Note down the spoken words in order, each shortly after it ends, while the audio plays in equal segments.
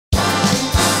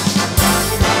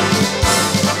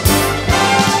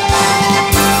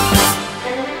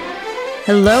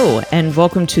Hello, and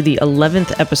welcome to the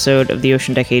 11th episode of the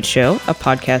Ocean Decade Show, a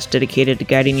podcast dedicated to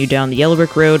guiding you down the yellow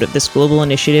brick road of this global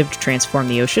initiative to transform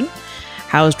the ocean,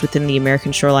 housed within the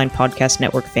American Shoreline Podcast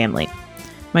Network family.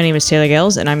 My name is Taylor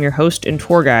Gales, and I'm your host and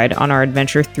tour guide on our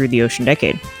adventure through the Ocean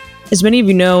Decade. As many of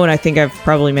you know, and I think I've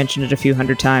probably mentioned it a few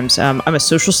hundred times, I'm a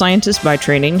social scientist by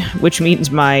training, which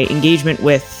means my engagement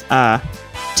with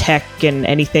tech and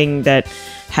anything that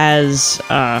has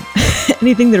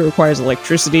anything that requires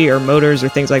electricity or motors or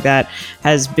things like that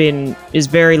is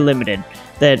very limited.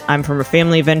 That I'm from a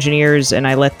family of engineers and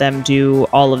I let them do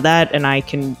all of that, and I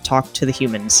can talk to the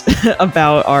humans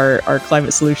about our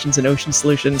climate solutions and ocean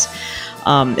solutions.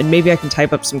 And maybe I can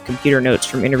type up some computer notes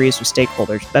from interviews with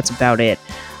stakeholders. That's about it.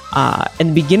 And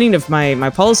the beginning of my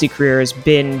policy career has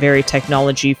been very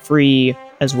technology free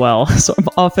as well. So I'm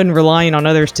often relying on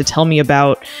others to tell me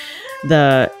about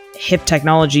the hip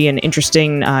technology and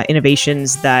interesting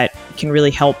innovations that can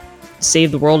really help save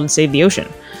the world and save the ocean.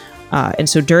 And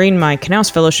so during my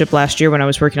Knaus Fellowship last year when I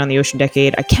was working on the Ocean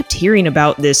Decade, I kept hearing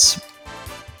about this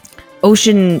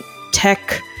ocean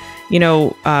tech,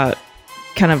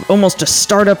 kind of almost a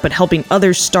startup, but helping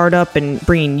others start up and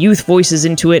bringing youth voices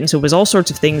into it. And so it was all sorts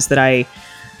of things that I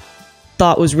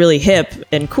thought was really hip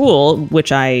and cool,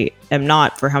 which I am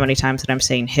not for how many times that I'm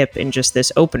saying hip in just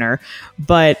this opener.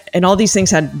 And all these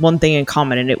things had one thing in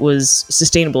common, and it was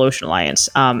Sustainable Ocean Alliance.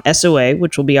 SOA,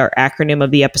 which will be our acronym of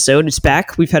the episode. It's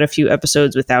back. We've had a few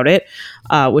episodes without it,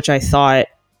 which I thought,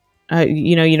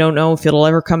 you don't know if it'll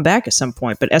ever come back at some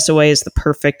point, but SOA is the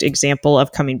perfect example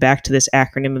of coming back to this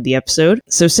acronym of the episode.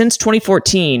 So since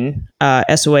 2014,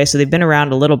 SOA, so they've been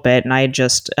around a little bit, and I had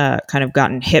just kind of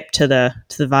gotten hip to the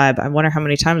vibe. I wonder how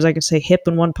many times I could say hip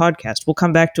in one podcast. We'll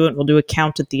come back to it and we'll do a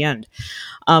count at the end.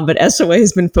 But SOA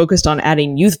has been focused on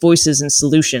adding youth voices and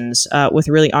solutions with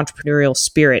a really entrepreneurial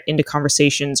spirit into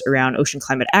conversations around ocean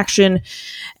climate action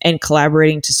and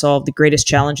collaborating to solve the greatest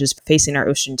challenges facing our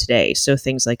ocean today. So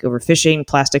things like overfishing,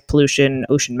 plastic pollution,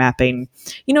 ocean mapping,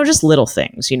 just little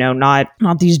things,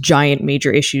 not these giant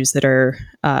major issues that are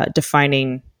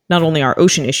defining not only our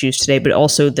ocean issues today, but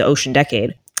also the Ocean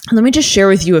Decade. Let me just share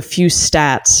with you a few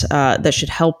stats that should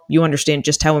help you understand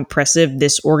just how impressive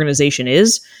this organization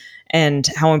is and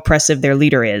how impressive their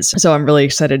leader is. So I'm really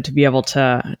excited to be able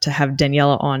to have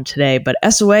Daniela on today. But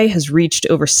SOA has reached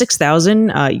over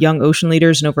 6,000 young ocean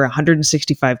leaders in over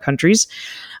 165 countries.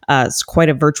 It's quite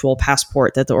a virtual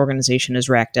passport that the organization has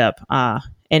racked up.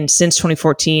 And since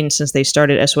 2014, since they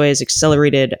started, SOA has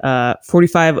accelerated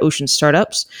 45 ocean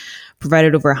startups,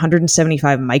 provided over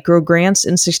 175 micro grants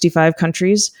in 65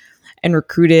 countries, and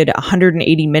recruited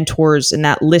 180 mentors, and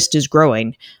that list is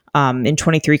growing in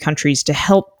 23 countries to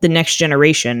help the next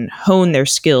generation hone their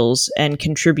skills and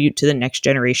contribute to the next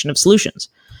generation of solutions.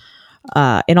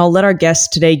 And I'll let our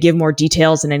guest today give more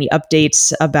details and any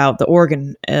updates about the org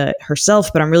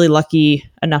herself, but I'm really lucky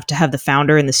enough to have the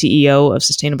founder and the CEO of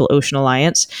Sustainable Ocean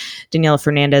Alliance, Daniela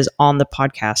Fernandez, on the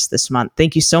podcast this month.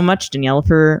 Thank you so much, Daniela,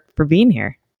 for being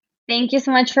here. Thank you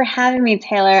so much for having me,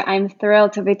 Taylor. I'm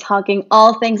thrilled to be talking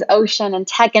all things ocean and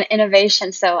tech and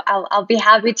innovation. So I'll be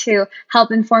happy to help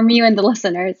inform you and the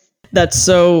listeners. That's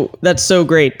so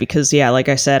great because, yeah, like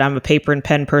I said, I'm a paper and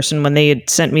pen person. When they had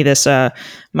sent me this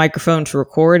microphone to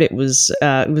record, it was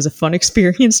a fun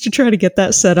experience to try to get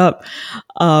that set up.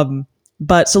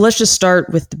 But so let's just start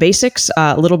with the basics,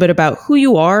 a little bit about who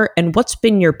you are and what's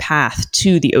been your path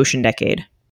to the Ocean Decade.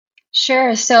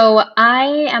 Sure. So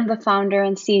I am the founder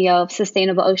and CEO of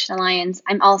Sustainable Ocean Alliance.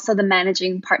 I'm also the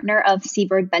managing partner of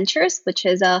Seabird Ventures, which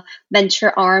is a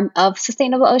venture arm of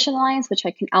Sustainable Ocean Alliance, which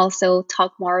I can also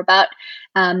talk more about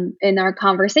in our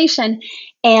conversation.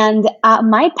 And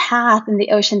my path in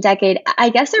the Ocean Decade, I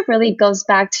guess it really goes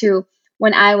back to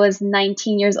when I was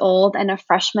 19 years old and a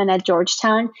freshman at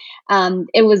Georgetown.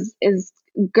 It was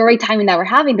great timing that we're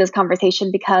having this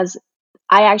conversation because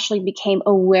I actually became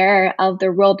aware of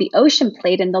the role the ocean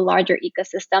played in the larger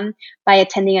ecosystem by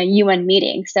attending a UN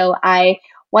meeting. So I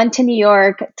went to New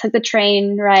York, took the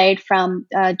train ride from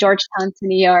Georgetown to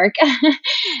New York,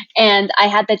 and I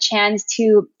had the chance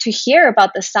to hear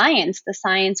about the science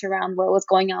around what was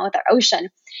going on with our ocean.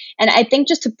 And I think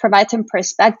just to provide some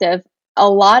perspective, a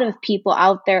lot of people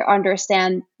out there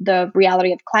understand the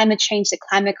reality of climate change, the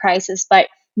climate crisis, but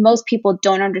most people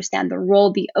don't understand the role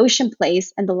the ocean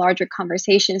plays in the larger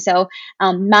conversation. So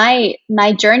my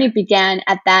journey began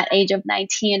at that age of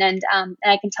 19, and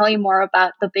I can tell you more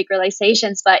about the big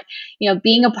realizations. But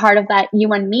being a part of that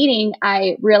UN meeting,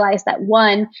 I realized that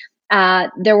one,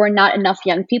 there were not enough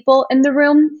young people in the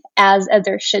room as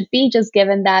there should be, just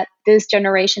given that this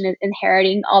generation is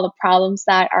inheriting all the problems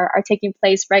that are taking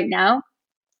place right now.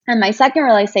 And my second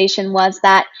realization was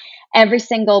that every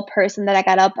single person that I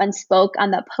got up and spoke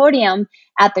on the podium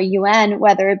at the UN,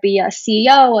 whether it be a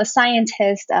CEO, a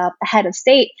scientist, a head of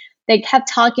state, they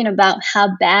kept talking about how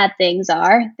bad things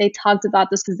are. They talked about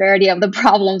the severity of the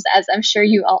problems, as I'm sure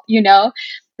you know,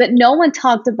 but no one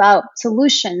talked about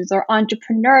solutions or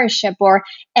entrepreneurship or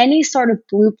any sort of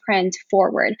blueprint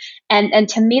forward. And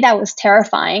to me, that was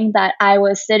terrifying that I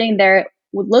was sitting there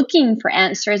looking for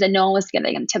answers and no one was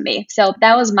giving them to me. So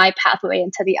that was my pathway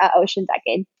into the ocean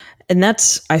decade. And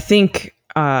that's, I think,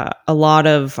 a lot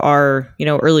of our,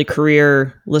 early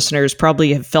career listeners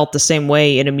probably have felt the same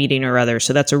way in a meeting or other.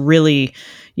 So that's a really,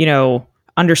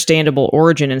 understandable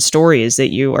origin and story, is that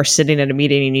you are sitting at a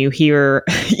meeting and you hear,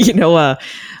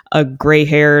 a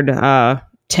gray-haired,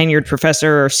 tenured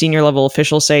professor or senior level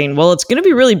official saying, well, it's going to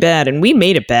be really bad and we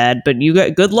made it bad, but you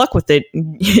got good luck with it,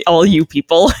 all you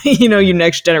people, you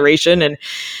next generation.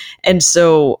 And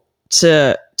so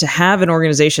to have an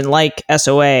organization like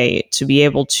SOA to be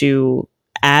able to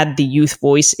add the youth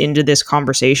voice into this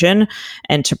conversation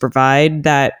and to provide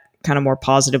that kind of more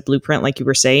positive blueprint, like you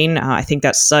were saying, I think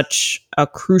that's such a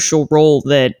crucial role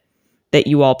that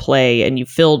you all play, and you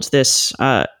filled this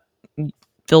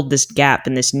gap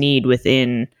and this need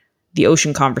within the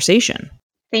ocean conversation.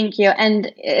 Thank you.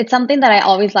 And it's something that I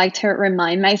always like to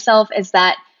remind myself is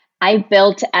that I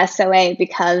built SOA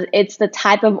because it's the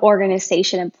type of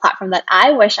organization and platform that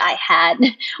I wish I had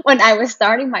when I was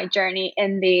starting my journey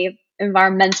in the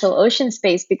environmental ocean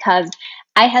space, because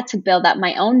I had to build up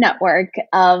my own network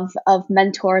of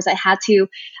mentors. I had to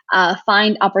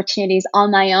find opportunities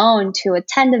on my own to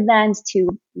attend events, to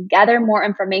gather more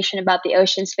information about the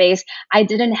ocean space. I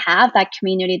didn't have that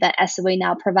community that SOA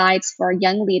now provides for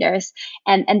young leaders.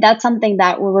 And that's something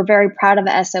that we're very proud of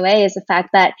at SOA, is the fact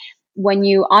that when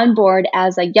you onboard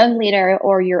as a young leader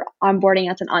or you're onboarding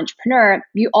as an entrepreneur,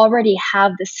 you already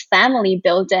have this family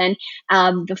built in,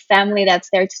 the family that's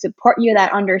there to support you,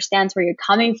 that understands where you're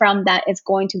coming from, that is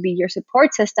going to be your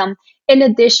support system, in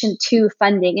addition to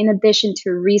funding, in addition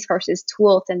to resources,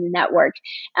 tools, and the network.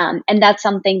 And that's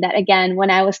something that, again, when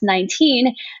I was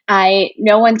 19,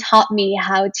 no one taught me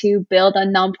how to build a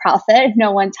nonprofit.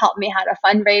 No one taught me how to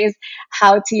fundraise,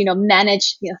 how to,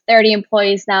 manage, 30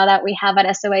 employees now that we have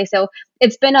at SOA. So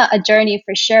it's been a journey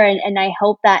for sure. And I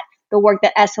hope that the work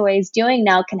that SOA is doing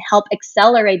now can help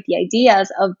accelerate the ideas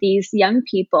of these young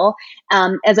people,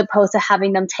 as opposed to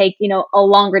having them take, a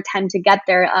longer time to get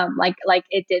there, like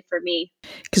it did for me.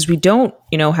 Because we don't,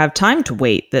 have time to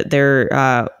wait. That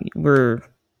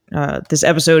this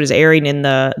episode is airing in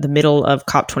the middle of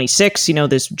COP26,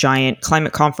 this giant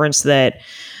climate conference that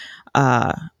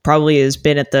probably has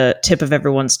been at the tip of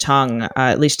everyone's tongue,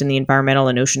 at least in the environmental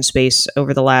and ocean space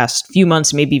over the last few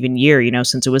months, maybe even year,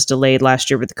 since it was delayed last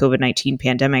year with the COVID-19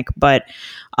 pandemic. But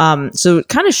so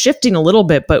kind of shifting a little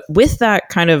bit, but with that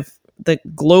kind of the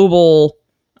global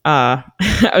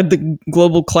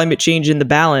climate change in the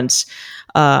balance,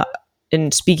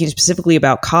 and speaking specifically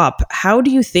about COP, how do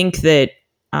you think that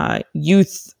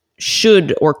youth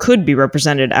should or could be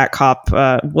represented at COP?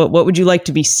 What would you like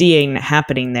to be seeing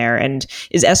happening there? And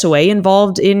is SOA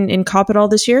involved in COP at all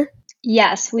this year?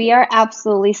 Yes, we are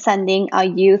absolutely sending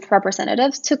youth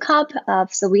representatives to COP.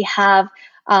 So we have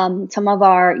some of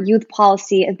our Youth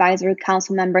Policy Advisory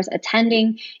Council members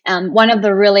attending. One of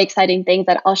the really exciting things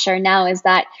that I'll share now is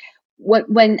that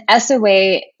when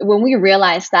we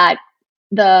realized that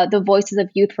the voices of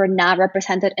youth were not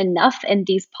represented enough in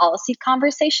these policy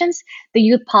conversations, the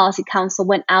Youth Policy Council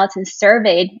went out and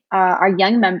surveyed our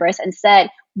young members and said,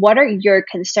 what are your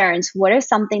concerns? What is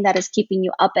something that is keeping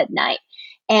you up at night?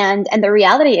 And the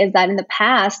reality is that in the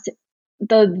past,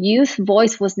 the youth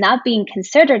voice was not being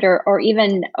considered or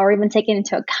even taken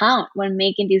into account when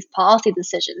making these policy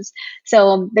decisions.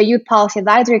 So the Youth Policy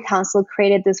Advisory Council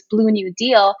created this Blue New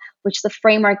Deal, which is a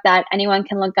framework that anyone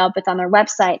can look up. It's on their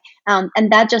website.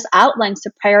 And that just outlines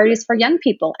the priorities for young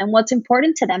people and what's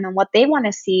important to them and what they want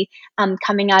to see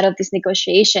coming out of this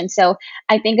negotiation. So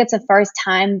I think it's the first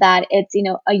time that it's,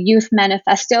 a youth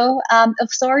manifesto of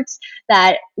sorts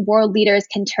that world leaders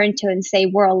can turn to and say,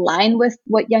 we're aligned with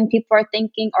what young people are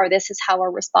thinking, or this is how we're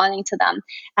responding to them.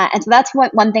 And so that's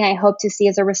one thing I hope to see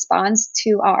as a response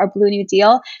to our Blue New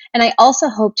Deal. And I also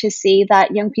hope to see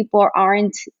that young people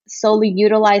aren't solely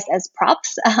utilized as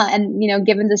props and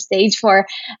given the stage for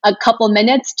a couple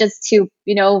minutes just to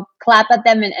clap at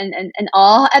them and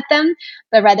awe at them,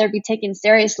 but rather be taken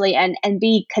seriously and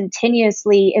be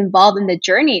continuously involved in the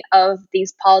journey of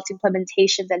these policy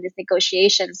implementations and these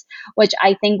negotiations, which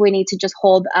I think we need to just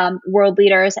hold world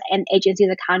leaders and agencies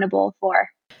accountable for.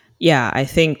 Yeah, I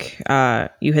think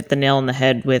you hit the nail on the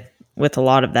head with a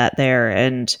lot of that there.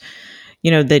 And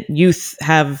that youth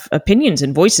have opinions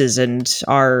and voices and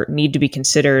need to be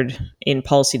considered in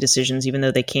policy decisions, even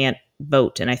though they can't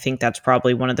vote. And I think that's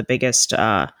probably one of the biggest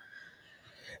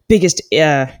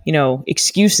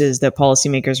excuses that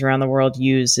policymakers around the world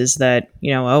use, is that,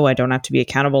 oh, I don't have to be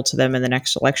accountable to them in the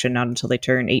next election, not until they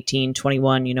turn 18,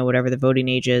 21, whatever the voting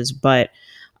age is. But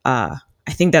I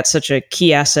think that's such a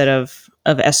key asset of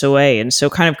SOA. And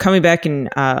so kind of coming back and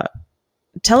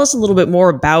tell us a little bit more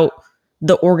about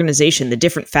the organization, the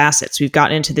different facets. We've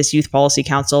gotten into this Youth Policy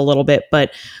Council a little bit,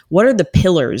 but what are the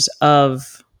pillars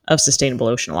of Sustainable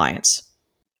Ocean Alliance?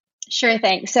 Sure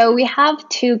thing. So we have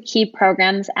two key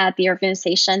programs at the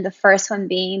organization. The first one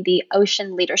being the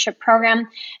Ocean Leadership Program.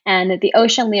 And the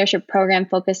Ocean Leadership Program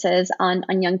focuses on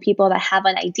young people that have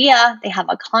an idea, they have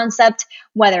a concept,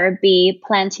 whether it be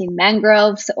planting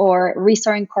mangroves or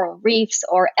restoring coral reefs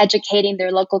or educating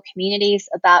their local communities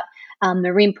about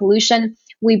marine pollution.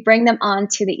 We bring them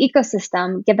onto the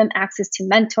ecosystem, give them access to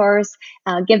mentors,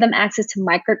 give them access to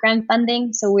microgrant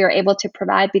funding. So we are able to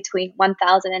provide between $1,000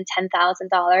 and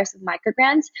 $10,000 of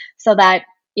microgrants so that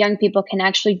young people can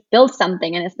actually build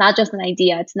something. And it's not just an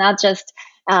idea. It's not just,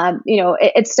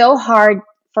 it's so hard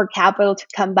for capital to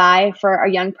come by for a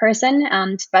young person,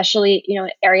 especially,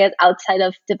 areas outside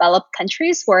of developed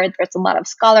countries where there's a lot of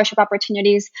scholarship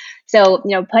opportunities. So,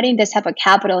 putting this type of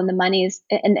capital and the monies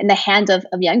in the hands of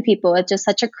young people is just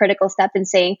such a critical step in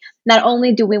saying, not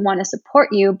only do we want to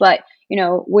support you, but,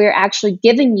 we're actually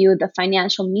giving you the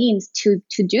financial means to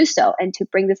do so and to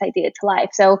bring this idea to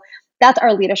life. So that's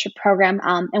our leadership program,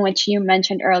 in which you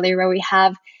mentioned earlier, where we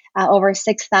have over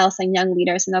 6,000 young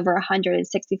leaders in over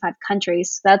 165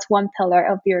 countries. So that's one pillar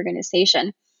of the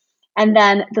organization. And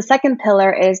then the second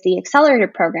pillar is the Accelerator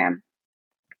Program.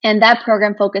 And that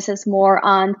program focuses more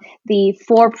on the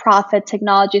for-profit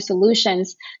technology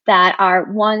solutions that are,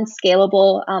 one,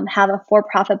 scalable, have a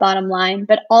for-profit bottom line,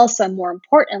 but also, more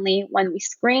importantly, when we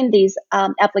screen these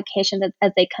applications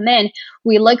as they come in,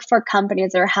 we look for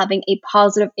companies that are having a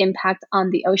positive impact on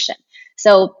the ocean.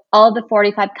 So all the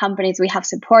 45 companies we have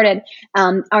supported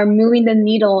are moving the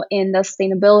needle in the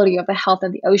sustainability of the health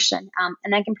of the ocean.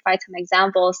 And I can provide some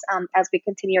examples as we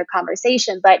continue our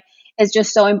conversation, but it's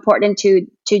just so important to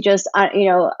just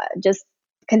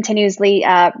continuously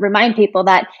remind people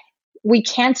that we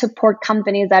can't support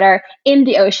companies that are in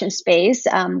the ocean space,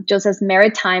 just as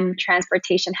maritime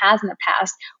transportation has in the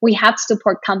past. We have to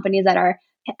support companies that are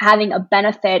having a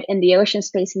benefit in the ocean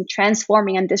space and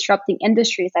transforming and disrupting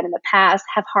industries that in the past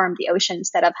have harmed the ocean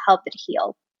instead of helped it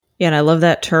heal. Yeah, and I love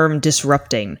that term,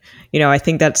 disrupting. I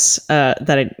think that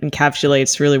it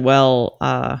encapsulates really well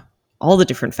all the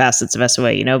different facets of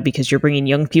SOA, because you're bringing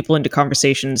young people into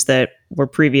conversations that were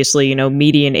previously,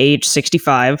 median age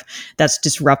 65. That's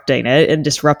disrupting it and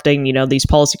disrupting, these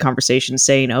policy conversations,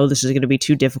 saying, oh, this is going to be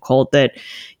too difficult.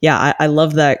 I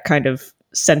love that kind of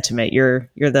sentiment. You're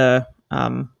the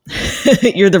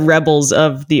you're the rebels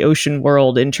of the ocean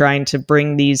world in trying to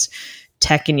bring these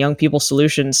tech and young people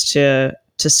solutions to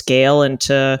scale and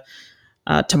to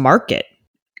market.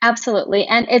 Absolutely.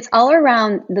 And it's all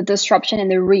around the disruption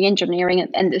and the re-engineering of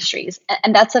industries.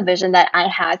 And that's a vision that I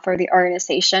had for the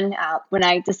organization when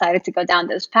I decided to go down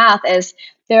this path. Is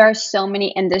there are so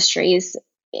many industries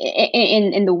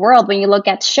in the world. When you look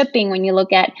at shipping, when you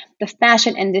look at the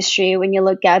fashion industry, when you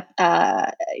look at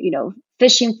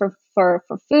fishing for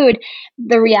food,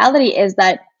 the reality is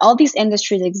that all these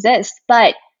industries exist,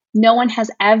 but no one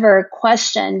has ever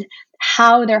questioned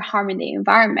how they're harming the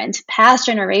environment. Past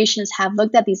generations have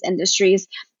looked at these industries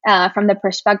from the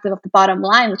perspective of the bottom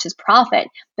line, which is profit.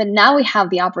 But now we have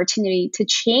the opportunity to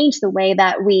change the way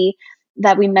that we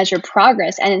measure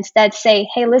progress, and instead say,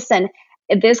 hey, listen,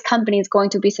 if this company is going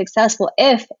to be successful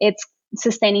if it's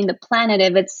sustaining the planet,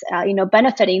 if it's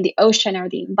benefiting the ocean or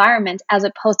the environment, as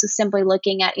opposed to simply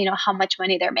looking at how much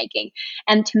money they're making.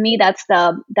 And to me, that's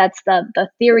the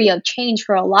theory of change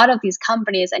for a lot of these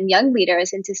companies and young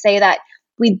leaders, and to say that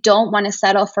we don't want to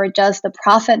settle for just the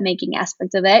profit making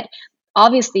aspect of it.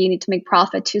 Obviously, you need to make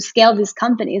profit to scale these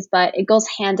companies, but it goes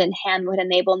hand in hand with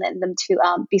enabling them to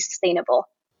be sustainable.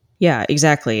 Yeah,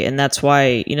 exactly. And that's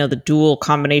why, the dual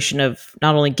combination of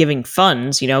not only giving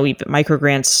funds, even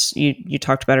microgrants you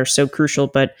talked about are so crucial,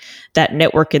 but that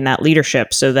network and that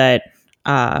leadership so that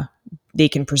they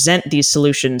can present these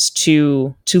solutions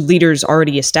to leaders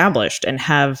already established and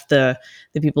have the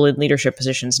people in leadership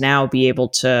positions now be able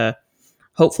to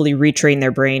hopefully retrain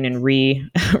their brain and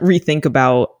rethink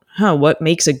about what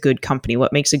makes a good company,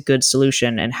 what makes a good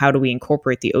solution, and how do we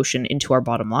incorporate the ocean into our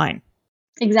bottom line.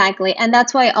 Exactly. And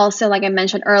that's why also, like I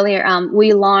mentioned earlier,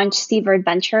 we launched Seabird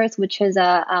Ventures, which is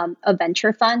a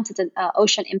venture fund. It's an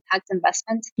ocean impact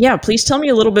investment. Yeah, please tell me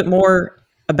a little bit more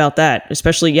about that,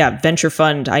 especially, yeah, venture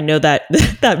fund. I know that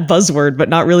that buzzword, but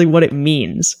not really what it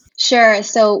means. Sure.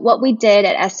 So what we did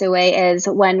at SOA is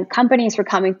when companies were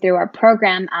coming through our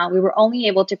program, we were only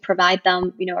able to provide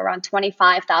them, around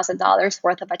 $25,000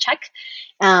 worth of a check,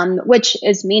 which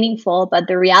is meaningful. But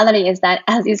the reality is that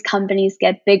as these companies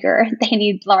get bigger, they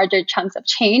need larger chunks of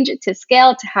change to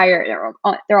scale, to hire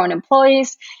their own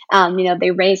employees.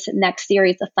 They raise next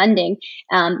series of funding.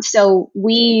 So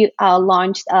we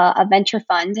launched a venture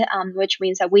fund, which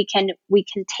means that we can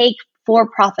take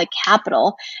for-profit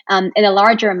capital in a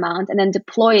larger amount and then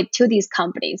deploy it to these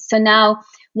companies. So now,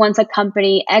 once a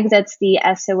company exits the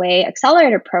SOA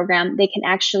accelerator program, they can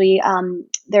actually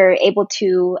they're able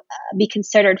to be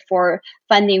considered for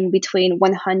funding between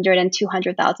 $100,000 and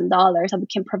 $200,000 that we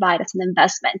can provide as an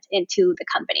investment into the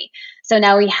company. So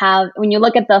now we have, when you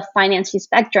look at the financing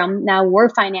spectrum, now we're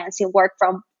financing work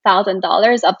from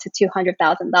 $1,000 up to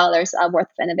 $200,000 worth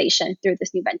of innovation through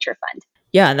this new venture fund.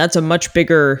 Yeah, and that's a much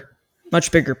bigger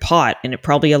pot, and it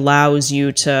probably allows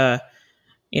you to,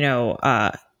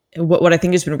 what I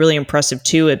think has been really impressive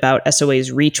too about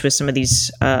SOA's reach with some of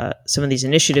these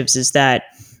initiatives is that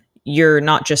you're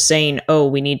not just saying, oh,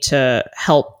 we need to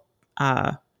help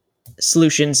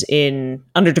solutions in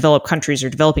underdeveloped countries or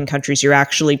developing countries. You're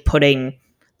actually putting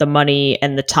the money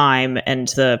and the time and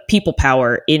the people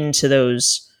power into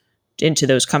those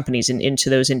companies and into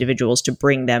those individuals to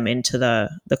bring them into the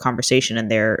conversation and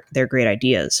their great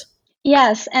ideas.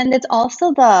 Yes, and it's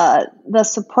also the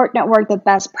support network, the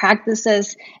best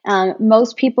practices.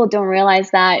 Most people don't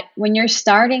realize that when you're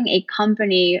starting a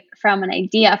company from an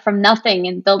idea, from nothing,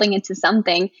 and building it to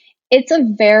something, it's a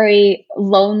very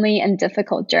lonely and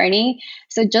difficult journey.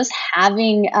 So just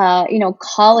having,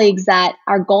 colleagues that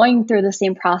are going through the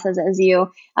same process as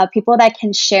you, people that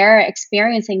can share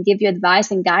experience and give you advice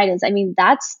and guidance. I mean,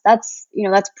 that's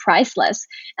priceless.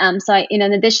 In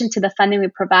addition to the funding we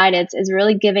provide, it's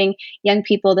really giving young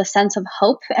people the sense of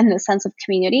hope and the sense of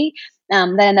community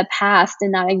that in the past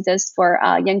did not exist for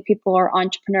young people or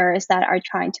entrepreneurs that are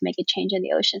trying to make a change in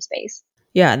the ocean space.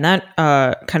 Yeah, and that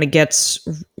kind of gets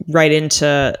right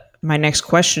into my next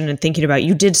question and thinking about,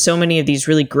 you did so many of these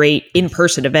really great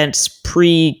in-person events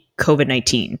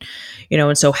pre-COVID-19,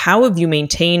 and so how have you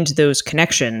maintained those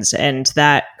connections and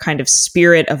that kind of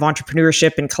spirit of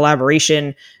entrepreneurship and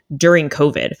collaboration during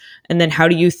COVID? And then how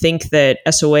do you think that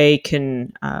SOA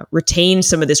can retain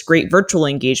some of this great virtual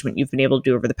engagement you've been able to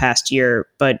do over the past year,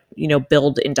 but,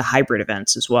 build into hybrid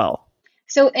events as well?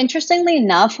 So interestingly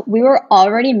enough, we were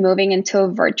already moving into a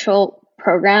virtual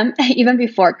program even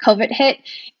before COVID hit.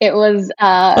 It was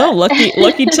Oh,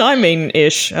 lucky timing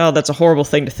ish. Oh, that's a horrible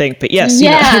thing to think, but yes, I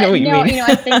yeah, know what you no, mean.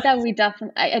 I think that we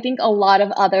definitely, I think a lot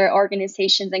of other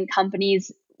organizations and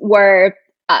companies were,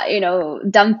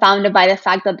 dumbfounded by the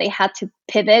fact that they had to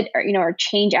pivot or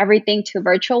change everything to a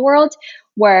virtual world.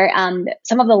 Where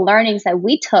some of the learnings that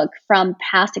we took from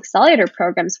past accelerator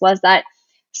programs was that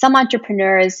some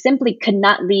entrepreneurs simply could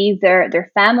not leave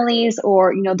their families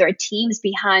or their teams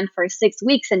behind for 6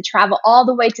 weeks and travel all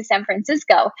the way to San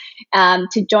Francisco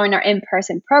to join our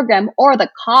in-person program, or the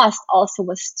cost also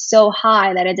was so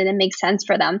high that it didn't make sense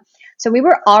for them. So we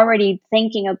were already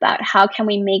thinking about how can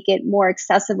we make it more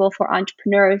accessible for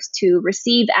entrepreneurs to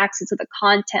receive access to the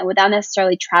content without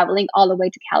necessarily traveling all the way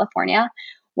to California,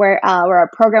 where our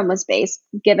program was based,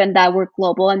 given that we're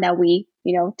global and that we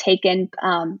take in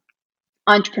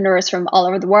entrepreneurs from all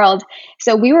over the world.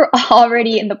 So we were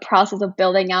already in the process of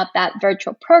building out that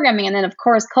virtual programming. And then, of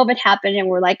course, COVID happened and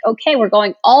we're like, okay, we're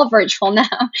going all virtual now.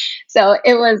 So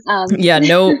it was. Yeah,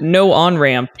 no on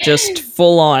ramp, just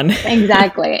full on.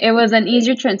 Exactly. It was an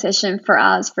easier transition for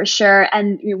us, for sure.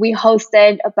 And we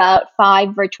hosted about 5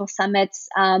 virtual summits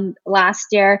last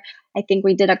year. I think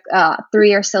we did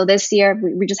 3 or so this year.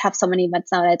 We just have so many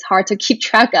events now that it's hard to keep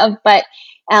track of. But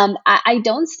I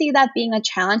don't see that being a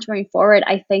challenge going forward.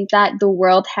 I think that the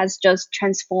world has just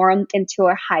transformed into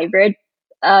a hybrid,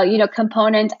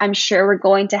 component. I'm sure we're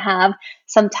going to have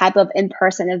some type of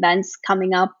in-person events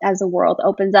coming up as the world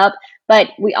opens up. But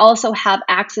we also have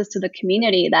access to the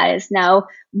community that is now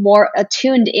more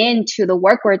attuned into the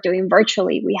work we're doing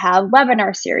virtually. We have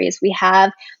webinar series. We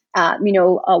have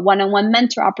one-on-one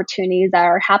mentor opportunities that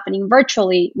are happening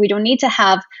virtually. We don't need to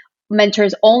have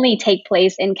mentors only take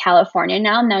place in California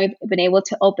now. Now we've been able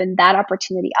to open that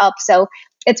opportunity up. So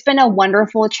it's been a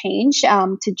wonderful change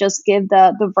to just give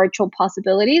the virtual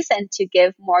possibilities and to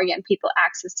give more young people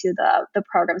access to the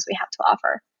programs we have to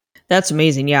offer. That's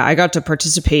amazing. Yeah, I got to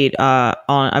participate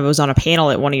I was on a panel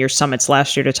at one of your summits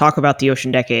last year to talk about the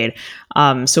Ocean Decade.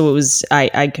 So it was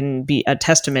I can be a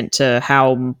testament to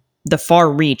how the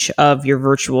far reach of your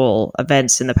virtual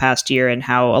events in the past year, and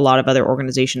how a lot of other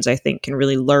organizations I think can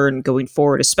really learn going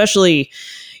forward, especially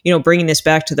bringing this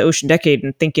back to the Ocean Decade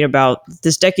and thinking about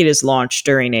this decade is launched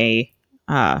during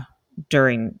a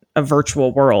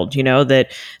virtual world.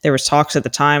 That there was talks at the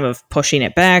time of pushing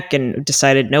it back and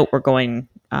decided, nope, we're going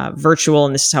virtual,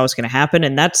 and this is how it's going to happen.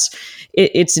 And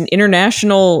it's an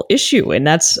international issue, and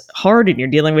that's hard, and you're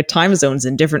dealing with time zones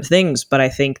and different things. But I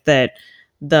think that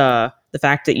the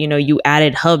fact that you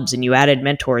added hubs and you added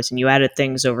mentors and you added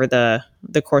things over the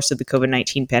course of the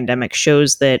COVID-19 pandemic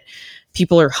shows that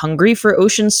people are hungry for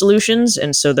ocean solutions.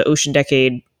 And so the Ocean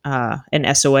Decade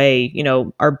and SOA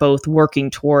are both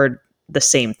working toward the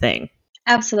same thing.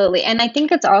 Absolutely. And I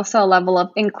think it's also a level of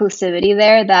inclusivity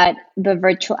there that the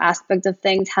virtual aspect of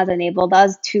things has enabled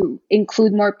us to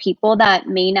include more people that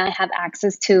may not have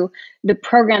access to the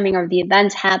programming or the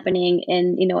events happening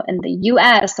in the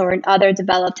US or in other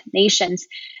developed nations.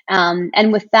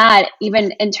 And with that,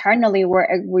 even internally,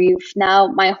 we've now,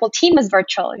 my whole team is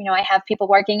virtual. I have people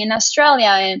working in Australia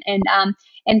and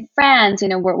in France.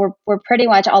 We're pretty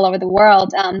much all over the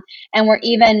world, and we're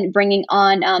even bringing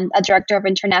on a director of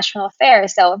international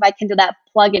affairs. So if I can do that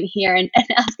plug in here and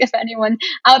ask if anyone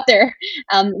out there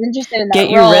is interested in that Get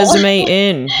your role. resume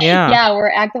in. Yeah, we're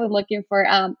actively looking for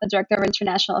a director of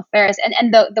international affairs,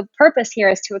 and the purpose here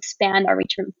is to expand our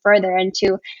reach even further and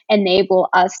to enable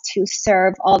us to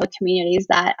serve all the communities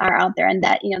that are out there and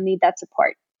that need that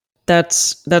support.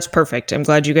 That's perfect. I'm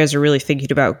glad you guys are really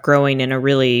thinking about growing in a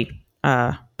really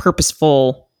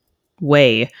purposeful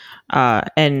way,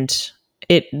 and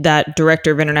that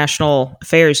director of international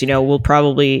affairs, will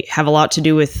probably have a lot to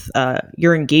do with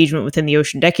your engagement within the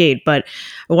Ocean Decade. But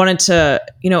I wanted to,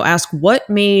 ask what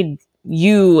made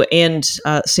you and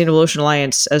Sustainable Ocean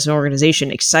Alliance as an organization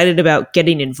excited about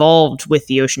getting involved with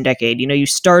the Ocean Decade. You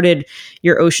started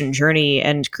your ocean journey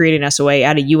and created an SOA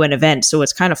at a UN event, so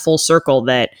it's kind of full circle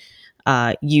that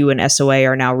you and SOA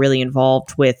are now really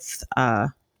involved with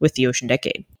the Ocean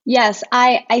Decade. Yes,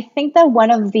 I think that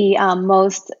one of the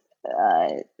most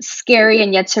scary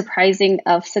and yet surprising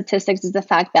of statistics is the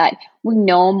fact that we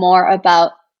know more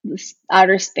about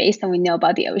outer space than we know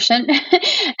about the ocean.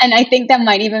 And I think that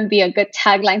might even be a good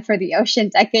tagline for the Ocean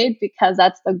Decade, because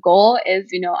that's the goal,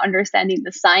 is understanding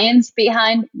the science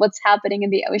behind what's happening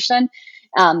in the ocean.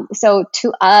 So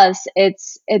to us,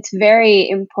 it's very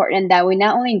important that we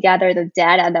not only gather the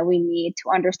data that we need to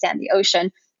understand the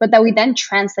ocean, but that we then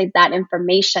translate that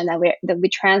information, that we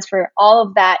transfer all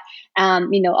of that,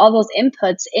 all those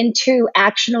inputs into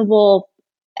actionable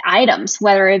items,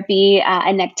 whether it be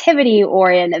an activity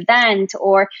or an event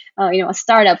or a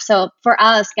startup. So for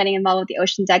us, getting involved with the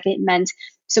Ocean Decade meant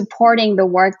supporting the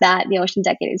work that the Ocean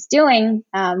Decade is doing,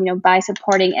 by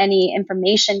supporting any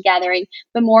information gathering,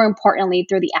 but more importantly,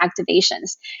 through the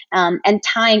activations, and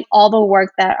tying all the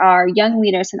work that our young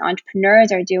leaders and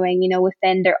entrepreneurs are doing,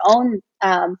 within their own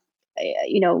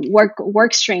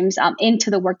work streams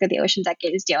into the work that the Ocean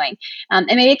Decade is doing. And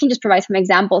maybe I can just provide some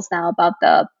examples now about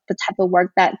the type of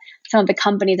work that some of the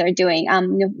companies are doing.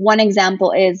 One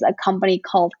example is a company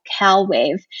called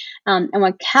CalWave. And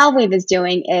what CalWave is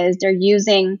doing is they're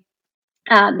using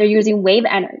wave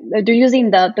energy. They're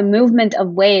using the movement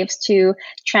of waves to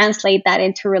translate that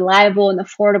into reliable and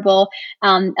affordable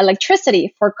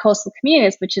electricity for coastal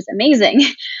communities, which is amazing.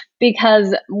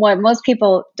 Because what most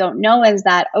people don't know is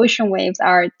that ocean waves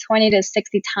are 20 to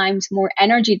 60 times more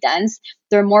energy dense.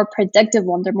 They're more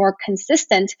predictable and they're more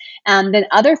consistent than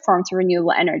other forms of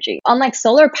renewable energy. Unlike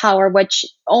solar power, which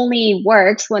only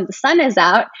works when the sun is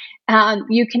out,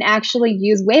 you can actually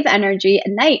use wave energy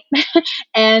at night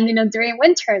and during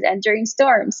winters and during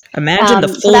storms. Imagine the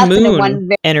full moon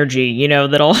energy,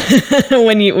 that'll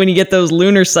when you get those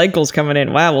lunar cycles coming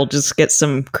in. Wow, we'll just get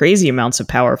some crazy amounts of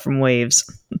power from waves.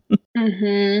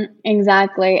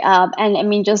 Exactly. And I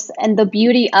mean, and the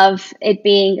beauty of it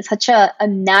being such a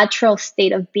natural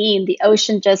state of being, the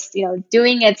ocean just,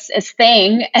 doing its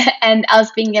thing and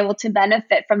us being able to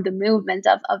benefit from the movement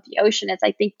of the ocean is,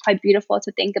 I think, quite beautiful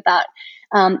to think about,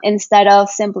 instead of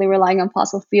simply relying on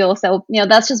fossil fuels. So,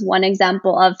 that's just one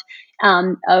example of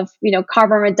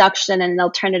carbon reduction and an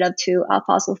alternative to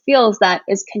fossil fuels that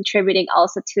is contributing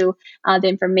also to the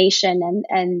information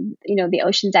and the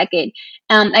Ocean Decade.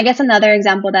 I guess another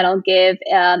example that I'll give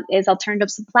is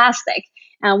alternatives to plastic.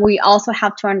 We also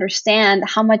have to understand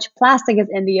how much plastic is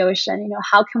in the ocean.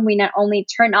 How can we not only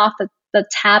turn off the the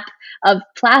tap of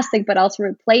plastic, but also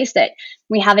replaced it.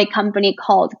 We have a company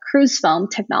called Cruise Foam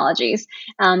Technologies.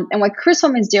 And what Cruise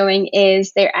Foam is doing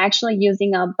is they're actually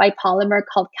using a biopolymer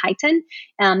called chitin,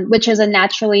 which is a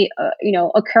naturally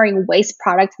occurring waste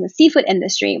product in the seafood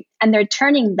industry. And they're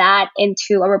turning that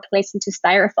into a replacement to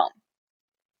styrofoam.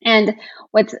 And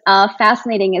what's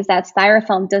fascinating is that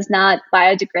styrofoam does not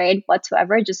biodegrade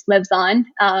whatsoever; it just lives on,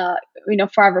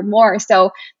 forevermore. So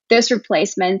this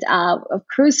replacement of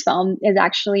cruise foam is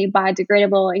actually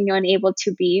biodegradable, and able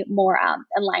to be more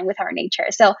in line with our nature.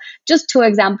 So just two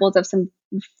examples of some,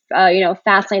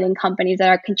 fascinating companies that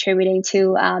are contributing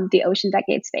to the Ocean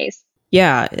Decade space.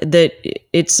 Yeah, that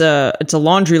it's a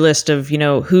laundry list of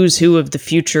who's who of the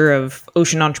future of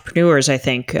ocean entrepreneurs. I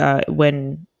think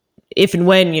if and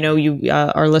when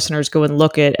our listeners go and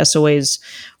look at SOA's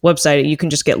website, you can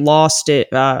just get lost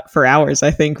for hours,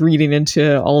 I think, reading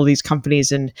into all of these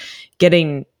companies and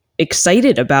getting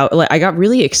excited about. I got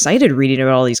really excited reading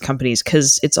about all these companies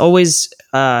because it's always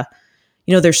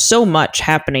there's so much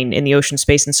happening in the ocean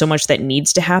space and so much that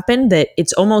needs to happen that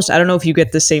it's almost, I don't know if you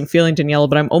get the same feeling, Daniela,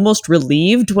 but I'm almost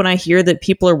relieved when I hear that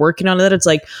people are working on it. It's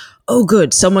like, oh,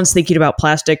 good, someone's thinking about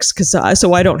plastics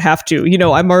so I don't have to.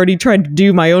 I'm already trying to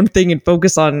do my own thing and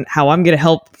focus on how I'm going to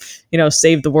help,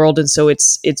 save the world. And so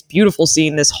it's beautiful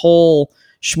seeing this whole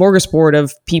smorgasbord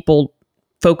of people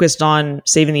focused on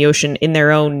saving the ocean in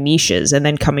their own niches and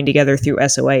then coming together through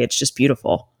SOA. It's just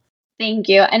beautiful. Thank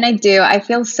you. And I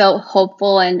feel so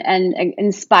hopeful and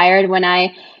inspired when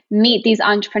I meet these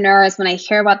entrepreneurs, when I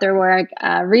hear about their work.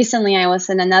 Recently, I was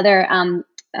in another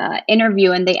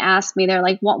interview and they asked me, they're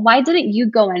like, why didn't you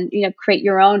go and create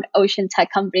your own ocean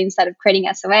tech company instead of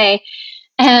creating SOA?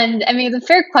 And I mean, it's a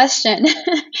fair question.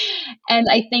 And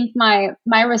I think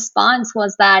my response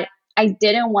was that I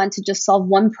didn't want to just solve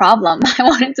one problem. I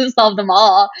wanted to solve them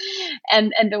all.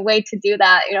 And the way to do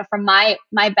that, from my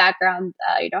background,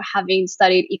 having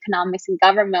studied economics and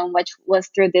government, which was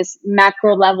through this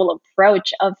macro level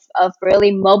approach of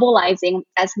really mobilizing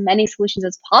as many solutions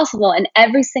as possible in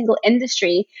every single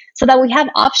industry so that we have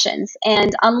options.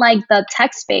 And unlike the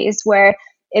tech space where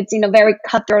it's, very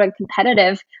cutthroat and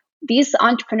competitive, these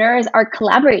entrepreneurs are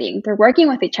collaborating. They're working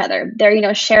with each other.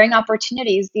 They're, sharing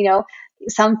opportunities.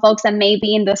 Some folks that may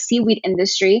be in the seaweed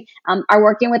industry are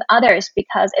working with others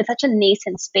because it's such a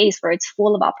nascent space where it's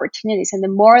full of opportunities. And the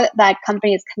more that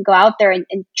companies can go out there and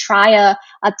try a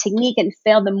technique and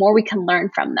fail, the more we can learn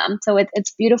from them. So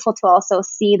it's beautiful to also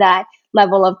see that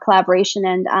level of collaboration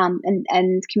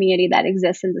and community that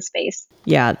exists in the space.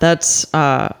 Yeah, that's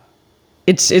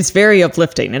it's very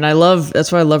uplifting, and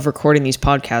that's why I love recording these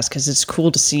podcasts, because it's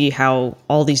cool to see how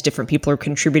all these different people are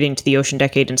contributing to the Ocean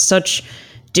Decade in such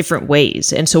different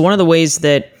ways. And so one of the ways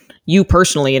that you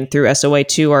personally and through SOA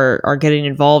too are getting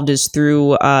involved is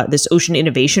through this Ocean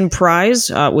Innovation Prize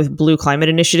with Blue Climate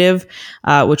Initiative,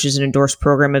 which is an endorsed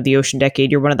program of the Ocean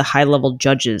Decade. You're one of the high-level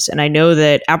judges. And I know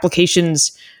that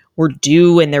applications were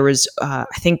due, and there was, I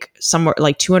think, somewhere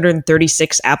like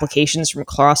 236 applications from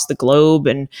across the globe,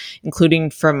 and including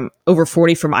from over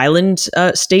 40 from island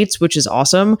states, which is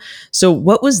awesome. So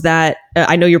what was that?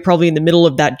 I know you're probably in the middle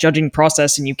of that judging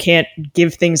process and you can't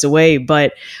give things away,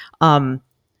 but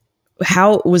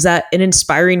how was that an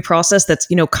inspiring process that's,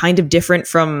 kind of different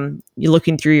from you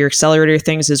looking through your accelerator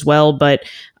things as well, but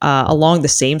along the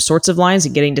same sorts of lines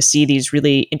and getting to see these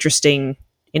really interesting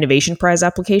innovation prize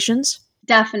applications?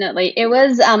 Definitely. It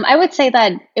was, I would say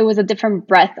that it was a different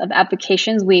breadth of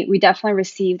applications. We definitely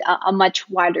received a much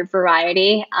wider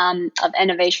variety of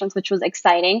innovations, which was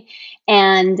exciting.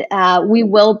 And we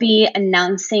will be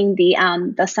announcing the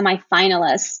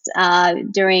semifinalists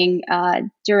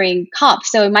during COP.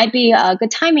 So it might be a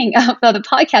good timing for the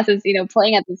podcast is,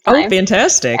 playing at this time. Oh,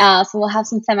 fantastic. So we'll have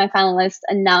some semifinalists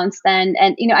announced then.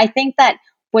 And, I think that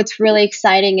what's really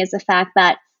exciting is the fact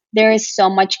that there is so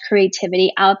much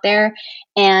creativity out there.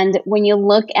 And when you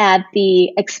look at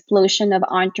the explosion of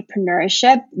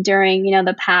entrepreneurship during,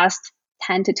 the past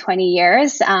 10 to 20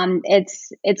 years,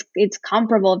 it's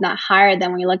comparable, if not higher,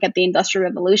 than when you look at the Industrial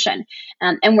Revolution.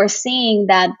 And we're seeing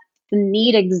that the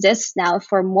need exists now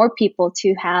for more people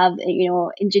to have,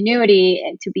 ingenuity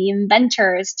and to be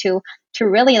inventors, to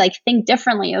really think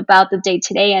differently about the day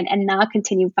to day and not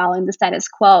continue following the status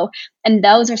quo. And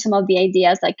those are some of the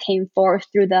ideas that came forth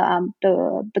through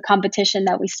the competition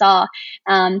that we saw.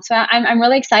 So I'm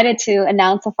really excited to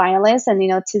announce the finalists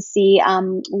and, to see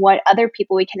what other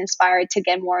people we can inspire to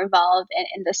get more involved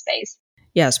in this space.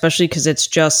 Yeah, especially because it's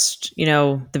just,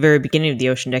 the very beginning of the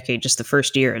Ocean Decade, just the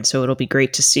first year. And so it'll be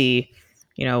great to see,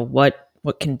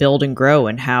 what can build and grow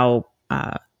and how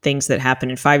things that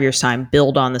happen in 5 years' time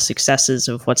build on the successes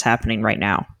of what's happening right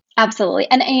now. Absolutely.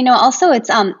 And also it's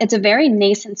a very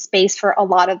nascent space for a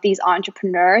lot of these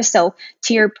entrepreneurs. So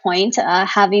to your point,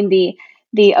 having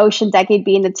the Ocean Decade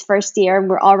be in its first year, and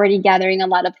we're already gathering a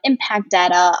lot of impact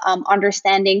data,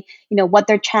 understanding, what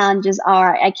their challenges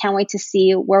are. I can't wait to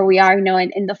see where we are, in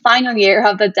the final year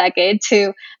of the decade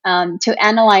to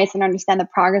analyze and understand the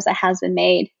progress that has been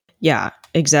made. Yeah,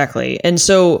 exactly. And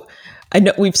so I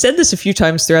know we've said this a few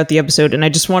times throughout the episode, and I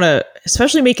just want to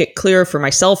especially make it clear for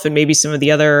myself and maybe some of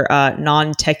the other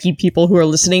non-techie people who are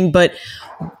listening. But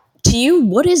to you,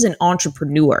 what is an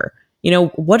entrepreneur?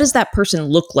 What does that person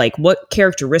look like? What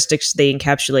characteristics do they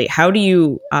encapsulate? How do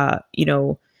you,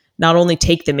 not only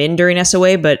take them in during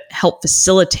SOA, but help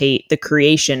facilitate the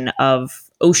creation of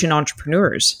ocean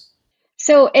entrepreneurs?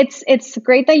 So it's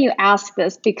great that you ask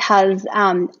this because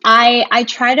I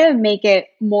try to make it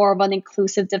more of an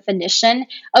inclusive definition.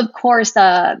 Of course,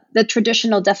 the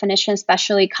traditional definition,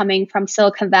 especially coming from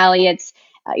Silicon Valley, it's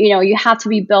you have to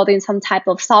be building some type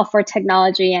of software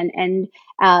technology, and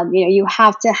you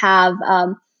have to have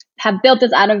built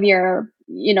this out of your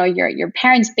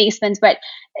parents' basements. But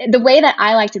the way that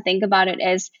I like to think about it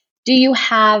is, do you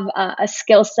have a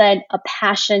skill set, a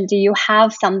passion? Do you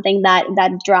have something that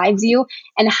drives you?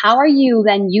 And how are you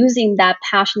then using that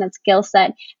passion, that skill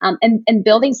set, and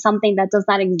building something that does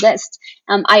not exist?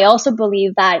 I also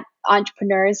believe that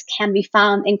entrepreneurs can be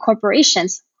found in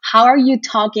corporations. How are you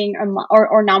talking,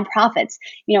 or nonprofits?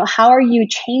 How are you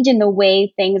changing the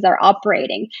way things are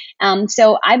operating?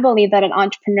 So I believe that an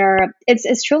entrepreneur,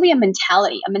 it's truly a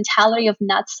mentality of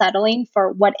not settling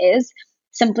for what is,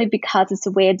 simply because it's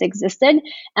the way it's existed,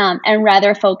 and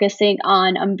rather focusing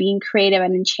on being creative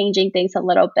and changing things a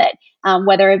little bit,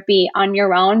 whether it be on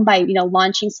your own by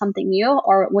launching something new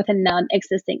or within an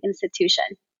existing institution.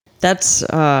 That's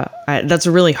a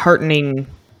really heartening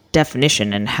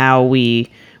definition and how we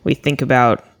think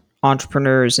about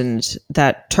entrepreneurs, and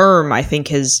that term I think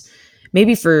has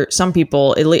maybe for some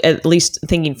people, at least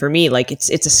thinking for me, like it's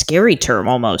a scary term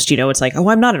almost. It's like, oh,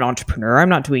 I'm not an entrepreneur, I'm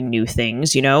not doing new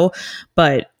things,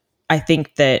 But I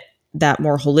think that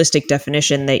more holistic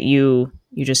definition that you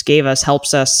just gave us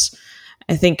helps us.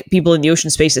 I think people in the ocean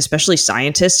space, especially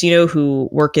scientists, who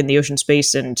work in the ocean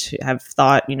space and have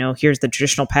thought, here's the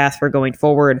traditional path for going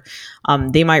forward.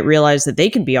 They might realize that they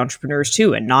can be entrepreneurs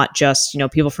too, and not just,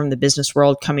 people from the business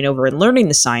world coming over and learning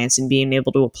the science and being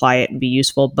able to apply it and be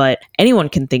useful. But anyone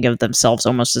can think of themselves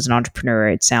almost as an entrepreneur.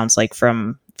 It sounds like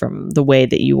from the way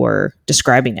that you were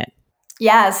describing it.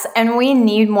 Yes. And we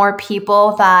need more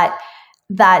people that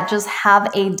just have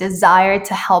a desire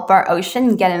to help our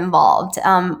ocean get involved.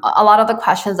 A lot of the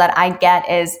questions that I get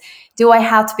is, do I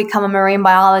have to become a marine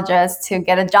biologist to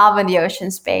get a job in the ocean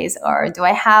space? Or do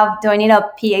I need a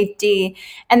PhD?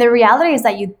 And the reality is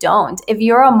that you don't. If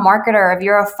you're a marketer, if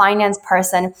you're a finance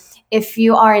person, if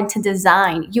you are into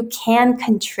design, you can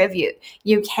contribute.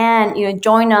 You can,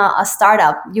 join a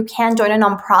startup. You can join a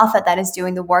nonprofit that is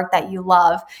doing the work that you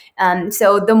love.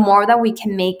 So the more that we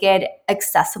can make it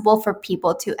accessible for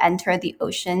people to enter the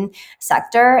ocean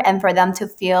sector and for them to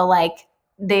feel like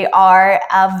they are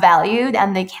valued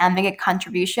and they can make a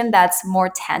contribution that's more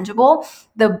tangible,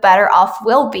 the better off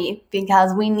we'll be,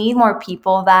 because we need more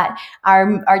people that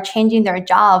are changing their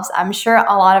jobs. I'm sure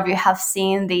a lot of you have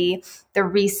seen the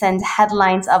recent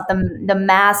headlines of the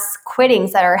mass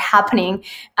quittings that are happening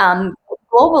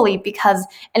globally, because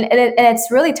and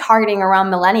it's really targeting around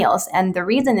millennials. And the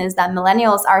reason is that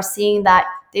millennials are seeing that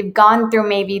they've gone through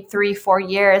maybe 3-4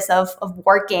 years of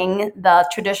working the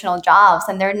traditional jobs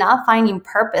and they're not finding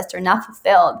purpose, they're not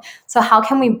fulfilled. So how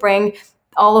can we bring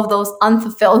all of those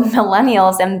unfulfilled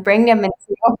millennials and bring them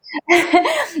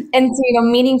into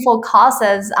meaningful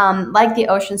causes like the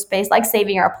ocean space, like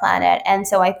saving our planet? And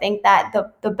so I think that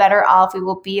the better off we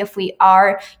will be if we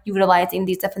are utilizing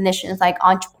these definitions like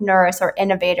entrepreneurs or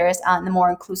innovators in a more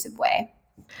inclusive way.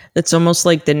 That's almost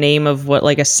like the name of what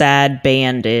like a sad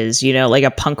band is, like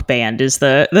a punk band is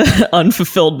the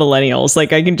unfulfilled millennials.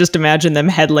 Like I can just imagine them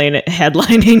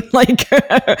headlining like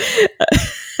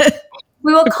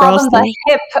we will call them the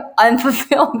hip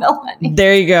unfulfilled millennials.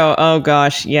 There you go. Oh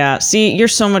gosh. Yeah. See, you're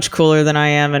so much cooler than I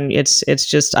am. And it's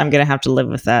just, I'm going to have to live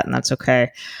with that, and that's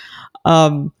okay.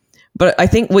 But I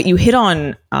think what you hit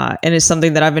on, and is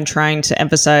something that I've been trying to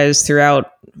emphasize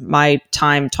throughout my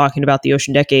time talking about the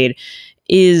Ocean Decade,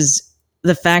 is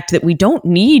the fact that we don't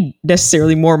need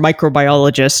necessarily more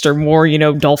microbiologists or more,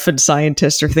 dolphin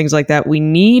scientists or things like that. We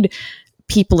need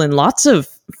people in lots of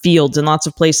fields and lots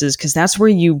of places, because that's where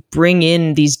you bring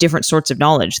in these different sorts of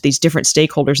knowledge, these different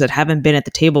stakeholders that haven't been at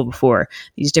the table before,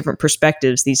 these different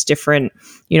perspectives, these different,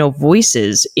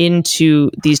 voices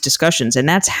into these discussions. And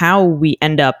that's how we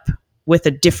end up with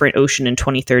a different ocean in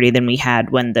 2030 than we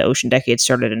had when the ocean decade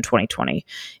started in 2020.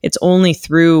 It's only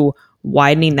through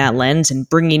widening that lens and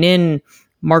bringing in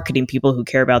marketing people who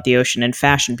care about the ocean and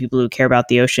fashion people who care about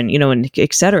the ocean, and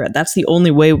et cetera. That's the only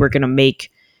way we're going to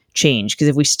make change. Because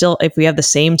if we have the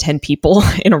same 10 people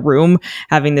in a room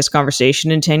having this conversation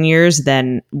in 10 years,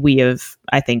 then we have,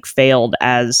 I think, failed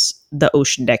as the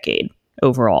ocean decade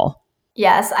overall.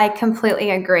 Yes, I completely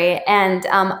agree. And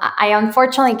I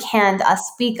unfortunately can't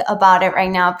speak about it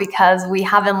right now because we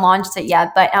haven't launched it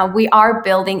yet. But we are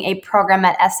building a program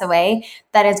at SOA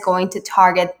that is going to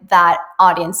target that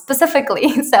audience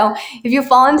specifically. So if you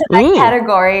fall into that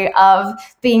category of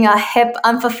being a hip,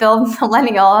 unfulfilled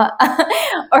millennial,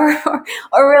 or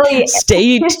really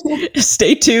stay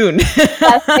tuned.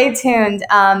 Yeah, stay tuned.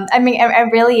 I mean,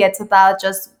 and really, it's about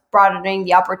just broadening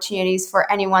the opportunities for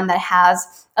anyone that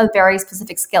has a very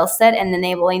specific skill set and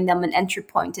enabling them an entry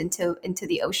point into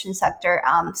the ocean sector.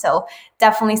 So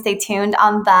definitely stay tuned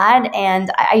on that. And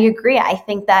I agree. I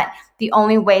think that the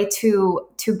only way to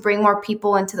bring more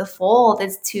people into the fold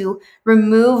is to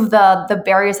remove the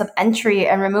barriers of entry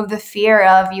and remove the fear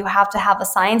of you have to have a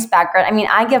science background. I mean,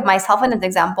 I give myself an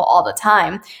example all the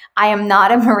time. I am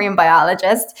not a marine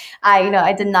biologist.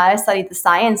 I did not study the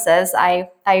sciences. I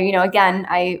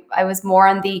was more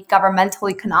on the governmental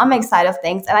economic side of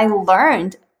things, and I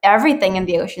learned everything in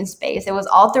the ocean space. It was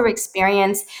all through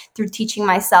experience, through teaching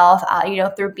myself,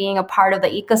 through being a part of the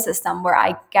ecosystem where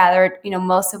I gathered,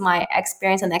 most of my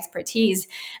experience and expertise.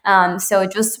 So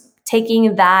just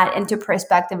taking that into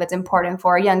perspective, it's important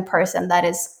for a young person that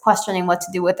is questioning what to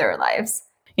do with their lives.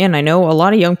 And I know a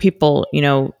lot of young people,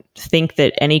 think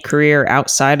that any career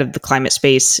outside of the climate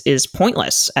space is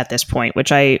pointless at this point, which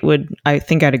I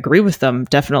think I'd agree with them.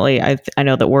 Definitely. I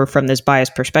know that we're from this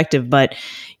biased perspective, but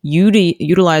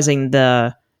utilizing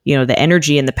the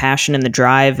energy and the passion and the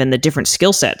drive and the different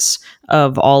skill sets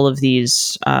of all of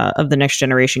these, of the next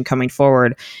generation coming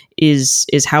forward is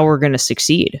how we're going to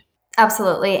succeed.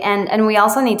 Absolutely. And we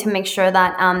also need to make sure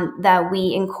that, that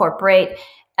we incorporate,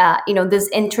 this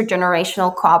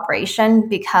intergenerational cooperation,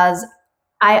 because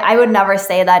I would never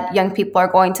say that young people are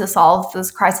going to solve this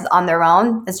crisis on their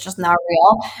own. It's just not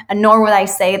real. And nor would I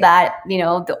say that,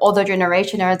 the older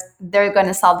generation they're going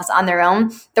to solve this on their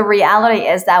own. The reality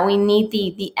is that we need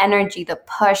the energy, the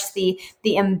push, the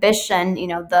ambition,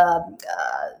 the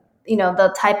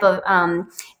type of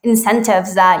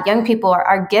incentives that young people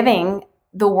are giving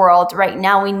the world right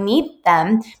now. We need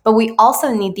them, but we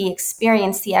also need the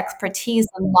experience, the expertise,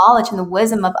 the knowledge, and the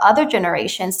wisdom of other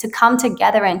generations to come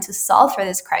together and to solve for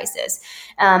this crisis.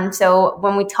 So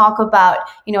when we talk about,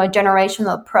 a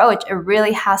generational approach, it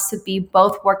really has to be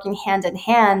both working hand in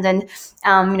hand and,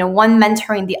 one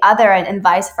mentoring the other and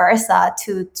vice versa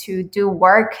to do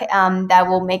work that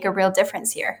will make a real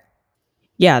difference here.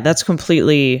 Yeah, that's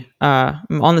completely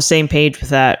I'm on the same page with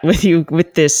that with you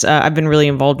with this. I've been really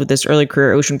involved with this early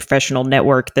career ocean professional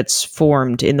network that's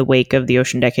formed in the wake of the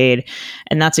ocean decade.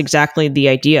 And that's exactly the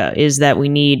idea, is that we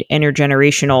need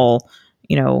intergenerational,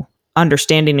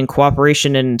 understanding and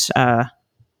cooperation and,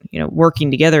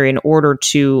 working together in order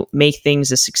to make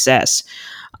things a success.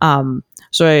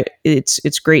 So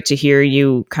it's great to hear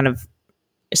you kind of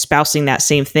espousing that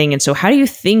same thing. And so how do you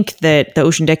think that the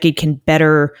ocean decade can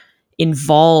better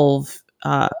involve,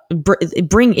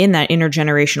 bring in that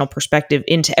intergenerational perspective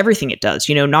into everything it does,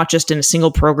 not just in a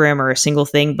single program or a single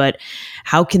thing, but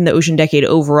how can the ocean decade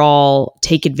overall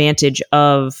take advantage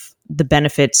of the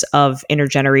benefits of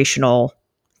intergenerational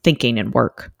thinking and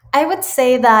work? I would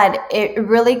say that it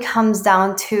really comes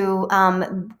down to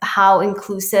how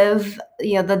inclusive,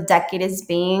 the decade is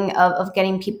being of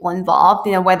getting people involved,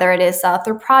 whether it is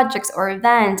through projects or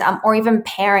events or even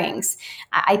pairings.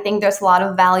 I think there's a lot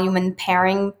of value in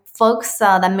pairing folks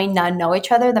that may not know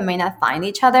each other, that may not find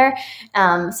each other,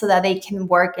 so that they can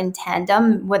work in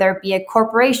tandem, whether it be a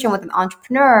corporation with an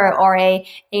entrepreneur or a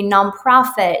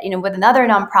nonprofit, with another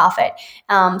nonprofit.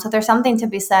 So there's something to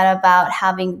be said about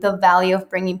having the value of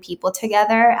bringing people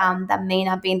together that may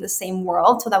not be in the same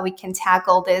world, so that we can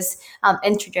tackle this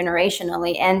intergenerationally.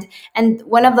 And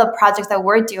one of the projects that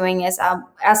we're doing is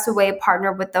SOA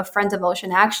partner with the Friends of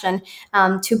Ocean Action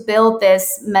to build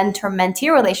this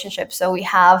mentor-mentee relationship. So we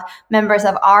have members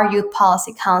of our Youth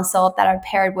Policy Council that are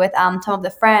paired with some of the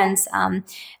friends.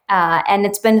 And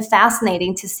it's been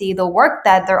fascinating to see the work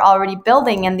that they're already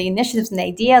building and the initiatives and the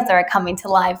ideas that are coming to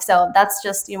life. So that's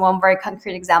just one very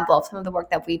concrete example of some of the work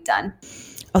that we've done.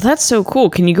 Oh, that's so cool.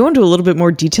 Can you go into a little bit more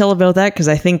detail about that? Because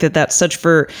I think that that's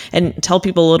and tell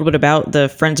people a little bit about the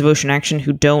Friends of Ocean Action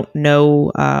who don't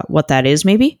know what that is,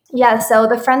 maybe? Yeah, so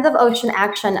the Friends of Ocean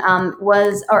Action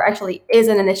is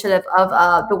an initiative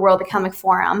of the World Economic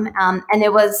Forum. And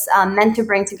it was meant to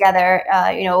bring together,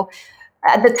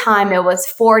 at the time it was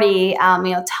 40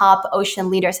 top ocean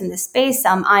leaders in this space.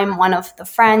 I'm one of the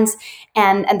friends,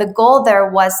 and the goal there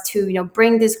was to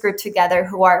bring this group together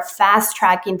who are fast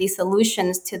tracking these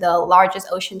solutions to the largest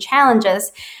ocean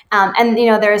challenges. And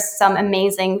there's some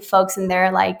amazing folks in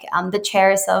there, like the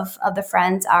chairs of the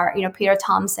friends are Peter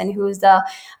Thompson, who's the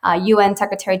UN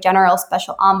Secretary General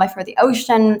Special Envoy for the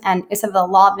Ocean, and Isabel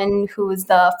Lövin, who's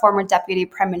the former Deputy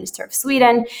Prime Minister of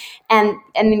Sweden. And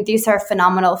these are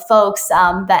phenomenal folks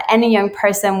that any young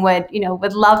person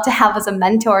would love to have as a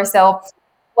mentor. So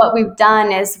what we've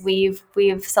done is we've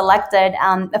selected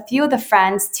a few of the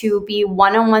friends to be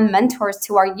one-on-one mentors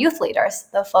to our youth leaders,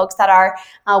 the folks that are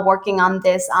working on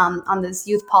this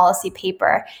youth policy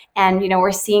paper. And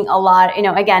we're seeing a lot.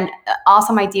 Again,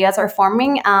 awesome ideas are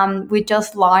forming. We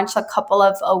just launched a couple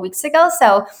of weeks ago,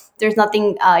 so there's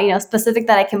nothing specific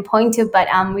that I can point to, but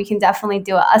we can definitely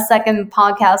do a second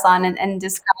podcast on and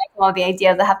describe all the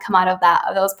ideas that have come out of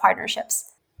those partnerships.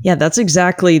 Yeah, that's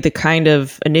exactly the kind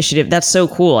of initiative. That's so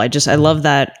cool. I love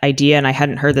that idea, and I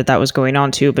hadn't heard that was going on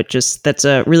too, but just that's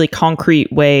a really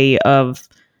concrete way of,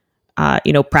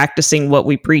 practicing what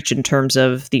we preach in terms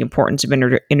of the importance of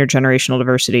intergenerational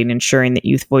diversity and ensuring that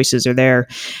youth voices are there.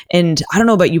 And I don't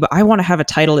know about you, but I want to have a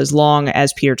title as long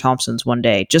as Peter Thompson's one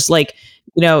day. Just like,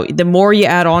 the more you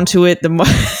add on to it,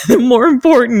 the more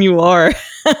important you are.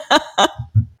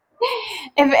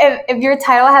 If your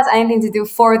title has anything to do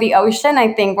for the ocean,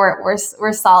 I think we're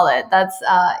solid. That's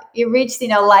you reach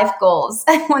life goals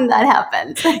when that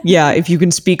happens. Yeah, if you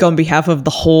can speak on behalf of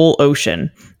the whole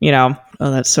ocean, oh,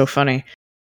 that's so funny.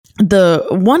 The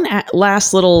one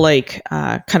last little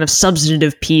kind of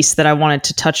substantive piece that I wanted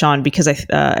to touch on, because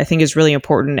I think is really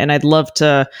important, and I'd love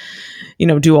to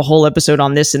do a whole episode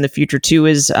on this in the future too,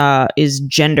 is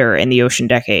gender in the ocean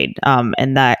decade,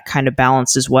 and that kind of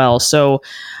balance as well. So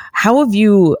how have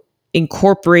you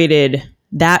incorporated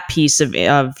that piece of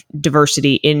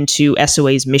diversity into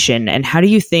SOA's mission? And how do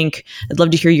you think, I'd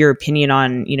love to hear your opinion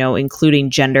on,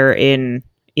 including gender in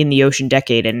the ocean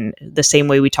decade, and the same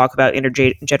way we talk about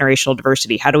intergenerational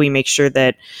diversity. How do we make sure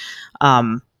that,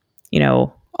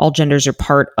 all genders are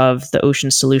part of the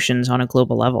ocean solutions on a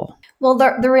global level? Well,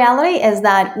 the reality is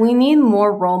that we need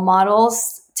more role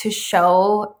models to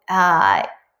show,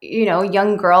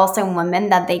 young girls and women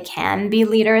that they can be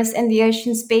leaders in the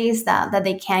ocean space, that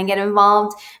they can get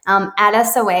involved. At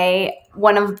SOA,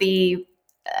 one of the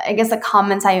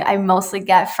comments I mostly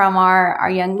get from our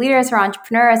young leaders or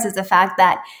entrepreneurs is the fact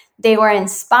that they were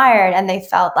inspired and they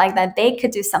felt like that they could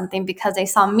do something because they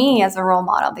saw me as a role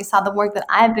model. They saw the work that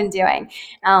I've been doing.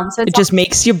 So it just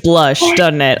makes you blush,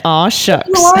 doesn't it? Aw, shucks.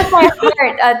 It warms my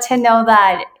heart to know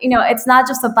that, it's not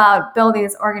just about building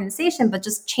this organization, but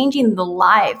just changing the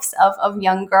lives of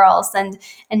young girls and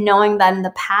knowing that in the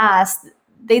past,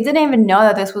 they didn't even know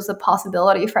that this was a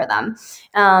possibility for them.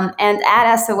 And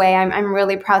at SOA, I'm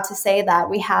really proud to say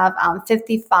that we have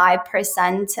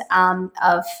 55%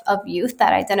 of youth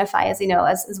that identify as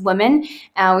women.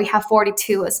 We have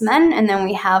 42 as men, and then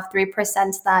we have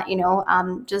 3% that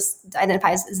just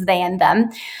identify as they and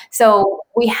them. So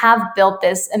we have built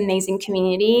this amazing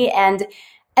community, and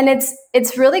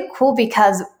it's really cool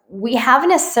because we haven't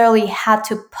necessarily had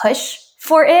to push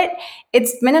for it.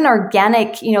 It's been an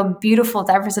organic, beautiful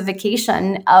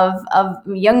diversification of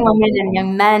young women and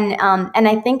young men. And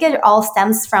I think it all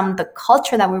stems from the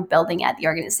culture that we're building at the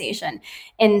organization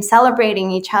in celebrating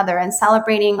each other and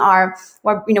celebrating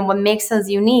what makes us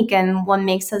unique and what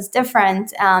makes us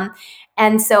different.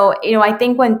 And so, I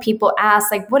think when people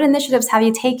ask, what initiatives have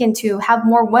you taken to have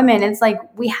more women? It's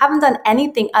we haven't done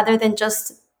anything other than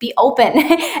just be open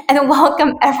and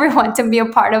welcome everyone to be a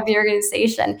part of the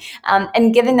organization,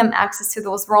 and giving them access to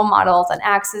those role models and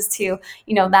access to,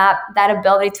 that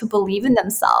ability to believe in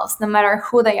themselves, no matter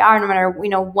who they are, no matter,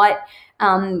 what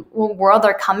world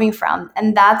they're coming from.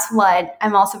 And that's what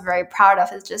I'm also very proud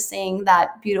of, is just seeing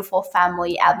that beautiful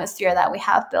family atmosphere that we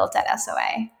have built at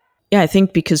SOA. Yeah, I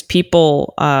think because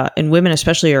people and women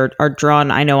especially are drawn.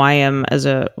 I know I am as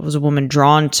a woman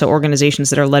drawn to organizations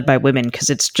that are led by women, because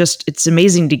it's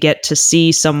amazing to get to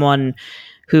see someone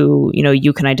who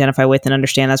you can identify with and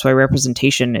understand. That's why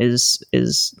representation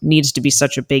needs to be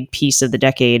such a big piece of the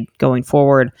decade going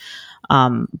forward.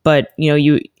 But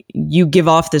you give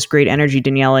off this great energy,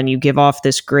 Daniela, and you give off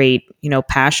this great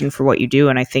passion for what you do,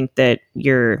 and I think that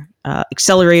you're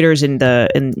accelerators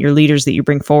and your leaders that you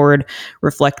bring forward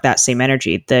reflect that same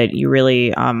energy, that you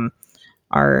really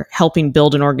are helping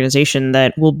build an organization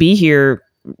that will be here,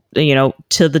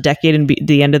 to the decade and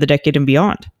the end of the decade and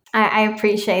beyond. I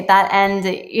appreciate that. And,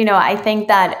 I think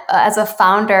that as a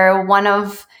founder, one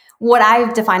of what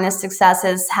I've defined as success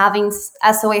is having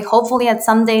SOA hopefully at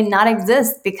someday not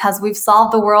exist, because we've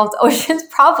solved the world's oceans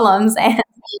problems.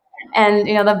 And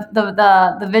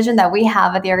the vision that we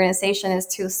have at the organization is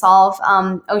to solve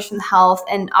ocean health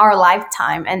in our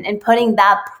lifetime, and putting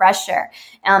that pressure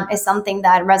is something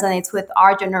that resonates with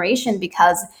our generation,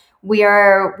 because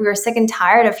we're sick and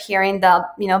tired of hearing the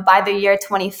by the year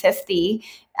 2050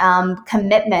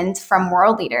 commitment from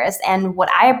world leaders. And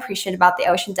what I appreciate about the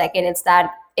Ocean Decade is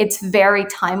that it's very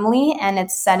timely, and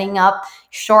it's setting up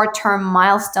short-term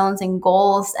milestones and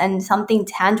goals and something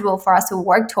tangible for us to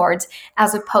work towards,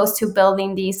 as opposed to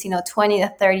building these 20 to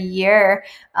 30 year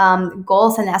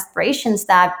goals and aspirations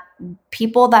that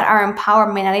people that are in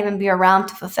power may not even be around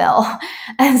to fulfill.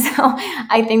 And so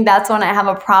I think that's when I have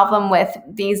a problem with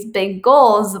these big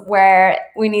goals, where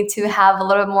we need to have a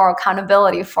little bit more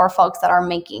accountability for folks that are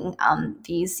making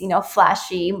these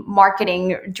flashy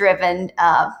marketing driven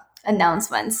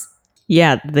announcements.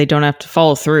 Yeah, they don't have to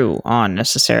follow through on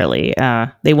necessarily.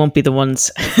 They won't be the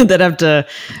ones that have to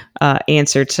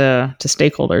answer to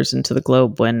stakeholders and to the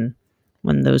globe when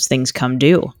those things come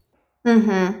due.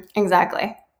 Mm-hmm.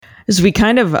 Exactly. As we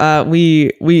kind of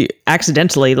we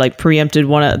accidentally preempted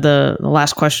one of the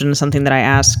last question, something that I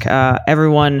ask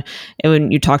everyone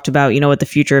when you talked about what the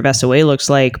future of SOA looks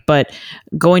like. But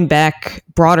going back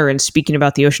broader and speaking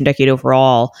about the Ocean Decade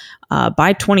overall,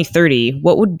 by 2030,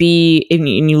 what would be, in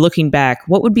you looking back,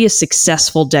 what would be a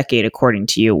successful decade according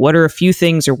to you? What are a few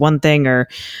things, or one thing, or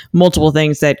multiple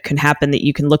things that can happen that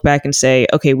you can look back and say,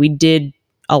 okay, we did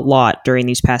a lot during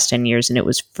these past 10 years, and it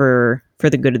was for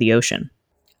the good of the ocean?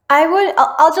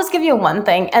 I'll just give you one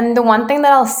thing. And the one thing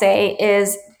that I'll say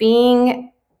is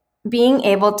being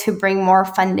able to bring more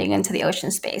funding into the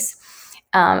ocean space.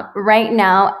 Right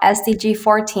now, SDG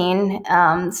 14,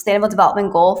 Sustainable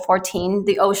Development Goal 14,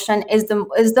 the ocean is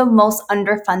the most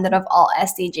underfunded of all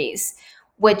SDGs,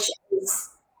 which is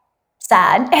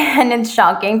sad and it's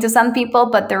shocking to some people.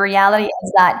 But the reality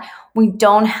is that we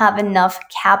don't have enough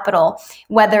capital,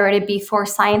 whether it be for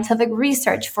scientific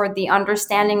research, for the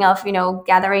understanding of,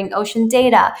 gathering ocean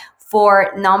data,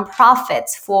 for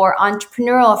nonprofits, for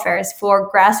entrepreneurial affairs, for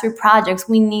grassroots projects.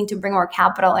 We need to bring more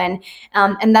capital in.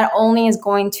 And that only is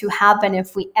going to happen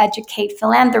if we educate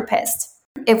philanthropists,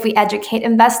 if we educate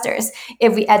investors,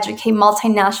 if we educate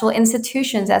multinational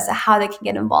institutions as to how they can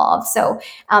get involved. So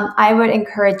I would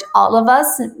encourage all of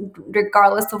us,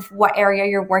 regardless of what area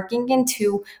you're working in,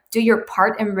 to do your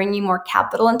part in bringing more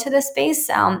capital into this space.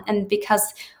 And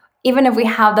because even if we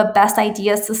have the best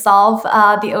ideas to solve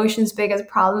the ocean's biggest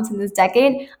problems in this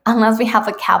decade, unless we have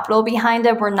the capital behind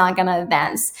it, we're not going to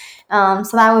advance.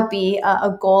 So that would be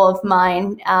a goal of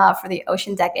mine for the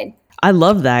Ocean Decade. I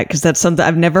love that, because that's something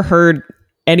I've never heard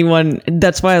anyone.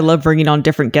 That's why I love bringing on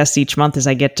different guests each month, is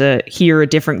I get to hear a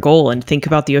different goal and think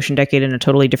about the Ocean Decade in a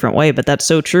totally different way. But that's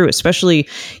so true, especially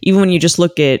even when you just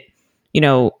look at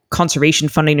conservation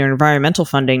funding or environmental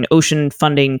funding. Ocean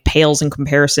funding pales in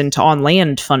comparison to on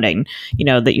land funding,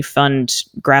 that you fund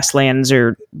grasslands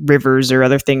or rivers or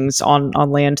other things on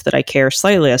land that I care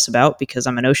slightly less about because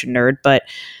I'm an ocean nerd. But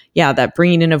yeah, that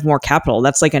bringing in of more capital,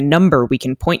 that's like a number we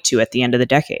can point to at the end of the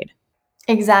decade.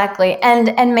 Exactly.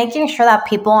 And making sure that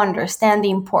people understand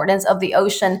the importance of the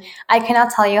ocean. I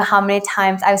cannot tell you how many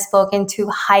times I've spoken to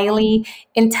highly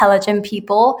intelligent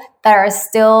people that are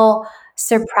still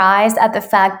surprised at the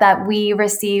fact that we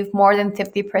receive more than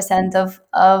 50% of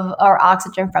our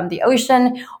oxygen from the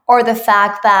ocean, or the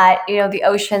fact that the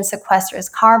ocean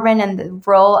sequesters carbon, and the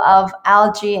role of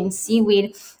algae and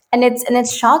seaweed. And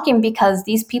it's shocking, because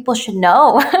these people should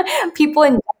know. People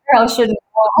in general should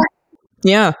know.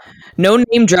 Yeah. No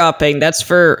name dropping. That's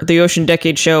for the Ocean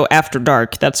Decade show after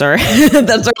dark. That's our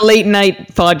that's our late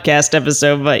night podcast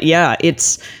episode. But yeah,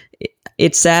 it's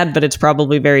sad, but it's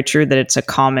probably very true that it's a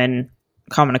common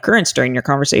occurrence during your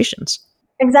conversations.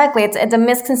 Exactly. It's a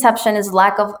misconception, is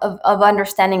lack of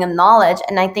understanding and knowledge.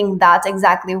 And I think that's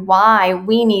exactly why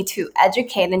we need to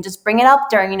educate and just bring it up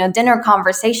during, dinner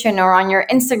conversation, or on your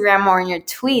Instagram or on your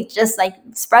tweet. Just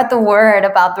spread the word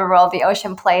about the role the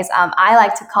ocean plays. I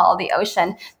like to call the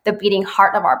ocean the beating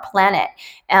heart of our planet.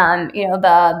 And,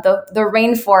 the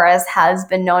rainforest has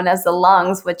been known as the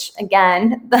lungs, which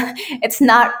again, it's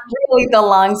not really the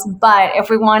lungs, but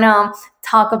if we want to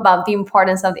talk about the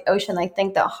importance of the ocean, I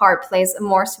think the heart plays a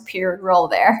more superior role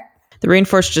there. the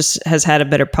rainforest just has had a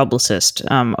better publicist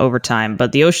over time,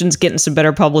 but the ocean's getting some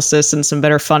better publicists and some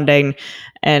better funding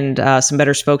and some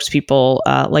better spokespeople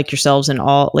like yourselves and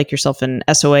yourself and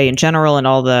SOA in general and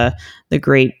all the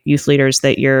great youth leaders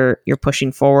that you're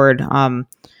pushing forward.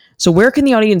 So where can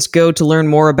the audience go to learn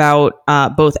more about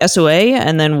both SOA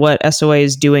and then what SOA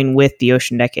is doing with the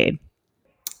Ocean Decade?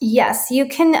 Yes, you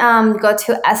can go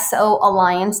to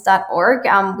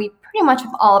soalliance.org. We pretty much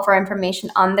have all of our information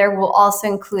on there. We'll also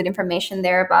include information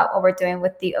there about what we're doing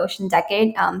with the Ocean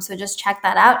Decade. So just check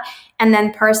that out. And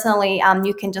then personally,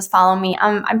 you can just follow me.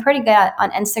 I'm pretty good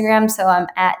on Instagram, so I'm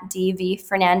at DV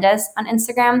Fernandez on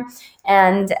Instagram.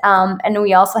 And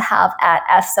we also have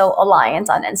at SO Alliance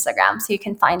on Instagram, so you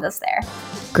can find us there.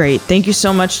 Great. Thank you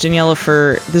so much, Daniela,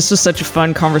 this was such a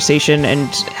fun conversation, and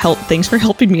thanks for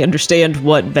helping me understand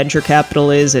what venture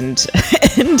capital is and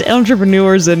and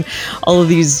entrepreneurs and all of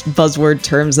these buzzword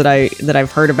terms that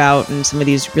I've heard about and some of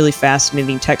these really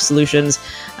fascinating tech solutions.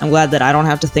 I'm glad that I don't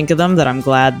have to think of them, that I'm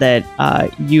glad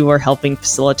that you are helping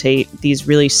facilitate these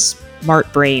really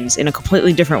smart brains in a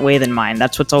completely different way than mine.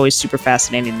 That's what's always super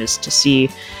fascinating, is to see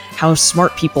how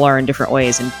smart people are in different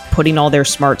ways and putting all their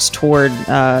smarts toward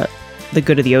the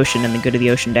good of the ocean and the good of the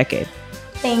Ocean Decade.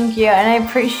 Thank you. And I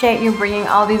appreciate you bringing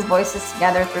all these voices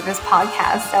together through this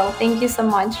podcast. So thank you so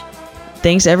much.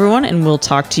 Thanks, everyone, and we'll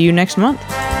talk to you next month.